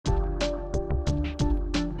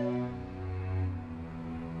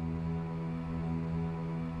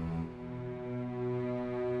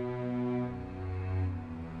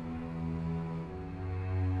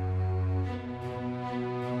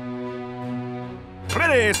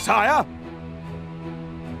Ready, sire!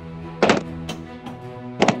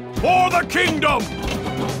 For the kingdom!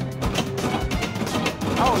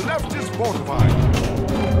 Our left is fortified.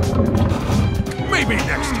 Maybe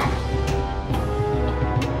next time.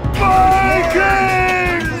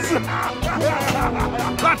 Vikings!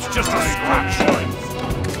 That's just a scratch.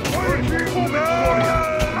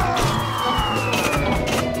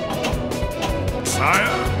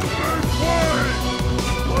 Sire?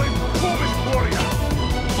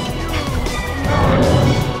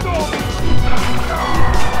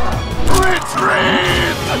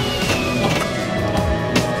 Retreat!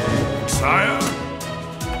 Sire?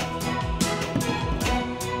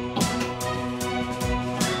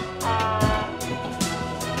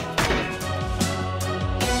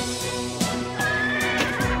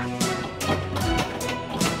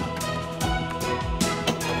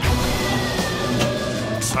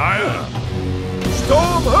 Sire?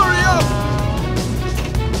 Storm, hurry up!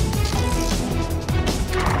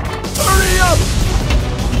 Hurry up!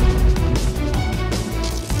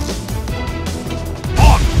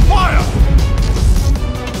 On fire!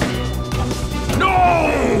 No!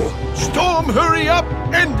 Storm, hurry up!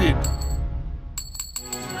 Ended!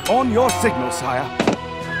 On your signal, sire.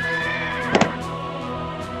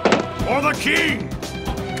 For the king!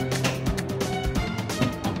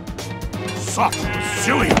 Such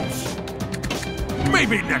resilience!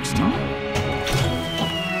 Maybe next time.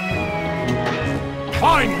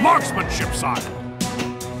 Fine marksmanship, sire.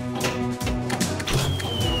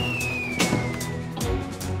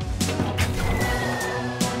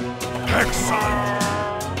 Excellent!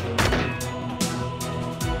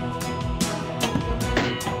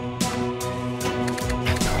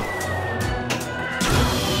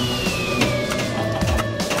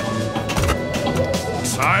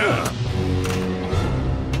 Sire?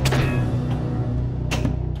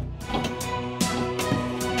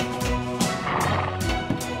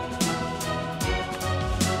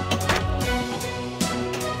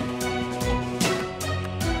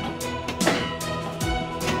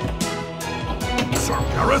 Sir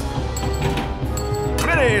Gareth?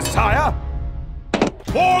 Ready, sire.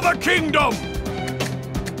 For the kingdom!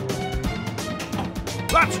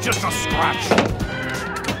 That's just a scratch.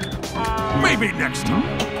 Maybe next time.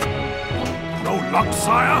 No luck,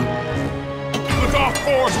 sire? The dark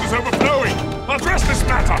force is overflowing. Address this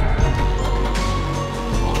matter.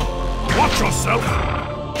 Watch yourself.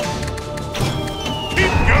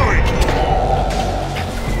 Keep going.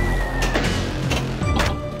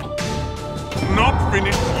 Not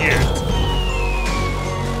finished yet.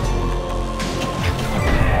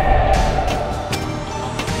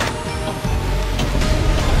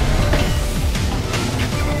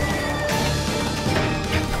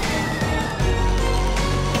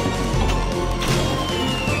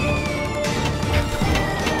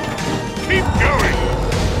 Keep going.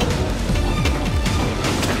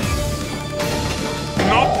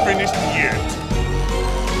 Not finished yet.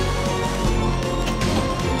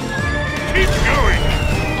 Keep going.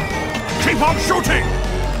 Keep on shooting.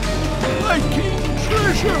 Viking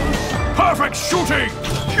treasures. Perfect shooting.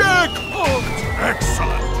 Jackpot.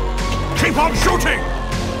 Excellent. Keep on shooting.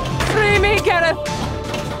 Free me, Gareth!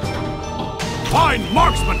 Fine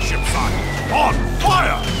marksmanship, sire. On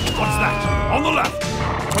fire. What's that? On the left.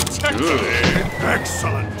 Protect.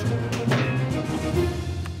 Excellent.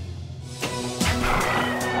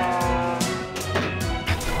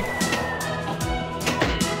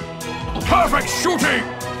 Perfect shooting.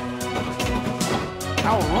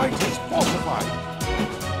 Our right is fortified.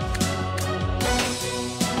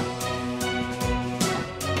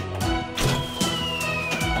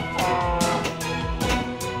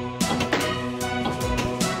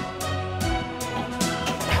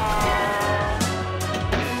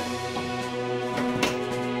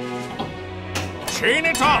 Chain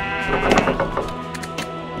it up.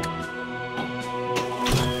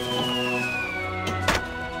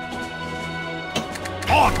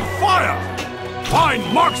 On fire. Fine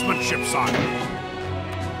marksmanship, sire.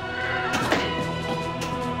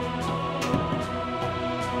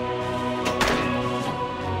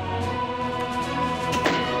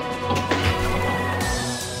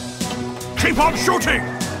 Keep on shooting!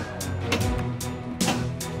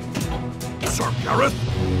 Sir Gareth?